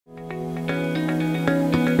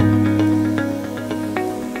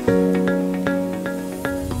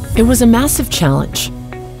It was a massive challenge.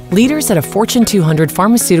 Leaders at a Fortune 200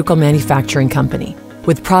 pharmaceutical manufacturing company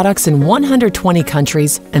with products in 120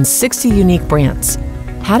 countries and 60 unique brands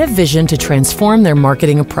had a vision to transform their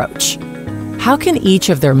marketing approach. How can each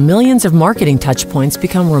of their millions of marketing touchpoints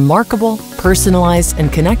become remarkable, personalized,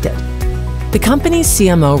 and connected? The company's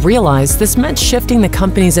CMO realized this meant shifting the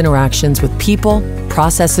company's interactions with people,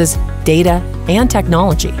 processes, data, and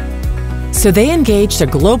technology. So they engaged a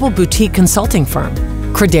global boutique consulting firm,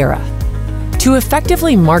 Credera, to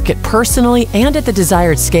effectively market personally and at the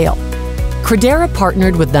desired scale. Credera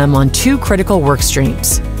partnered with them on two critical work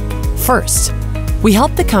streams. First, we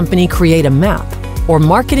helped the company create a MAP, or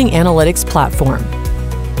Marketing Analytics Platform.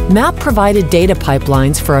 MAP provided data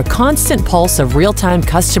pipelines for a constant pulse of real-time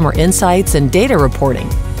customer insights and data reporting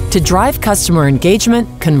to drive customer engagement,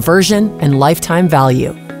 conversion, and lifetime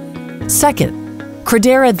value. Second,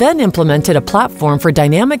 Credera then implemented a platform for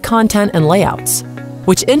dynamic content and layouts,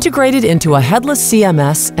 which integrated into a headless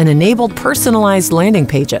CMS and enabled personalized landing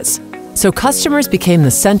pages, so customers became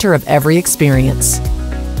the center of every experience.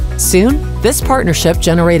 Soon, this partnership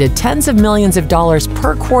generated tens of millions of dollars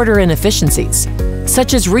per quarter in efficiencies,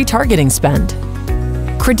 such as retargeting spend.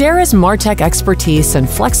 Credera's MarTech expertise and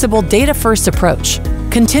flexible data-first approach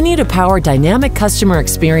continue to power dynamic customer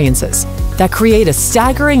experiences that create a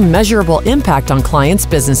staggering, measurable impact on clients'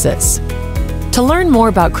 businesses. To learn more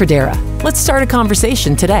about Credera, let's start a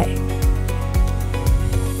conversation today.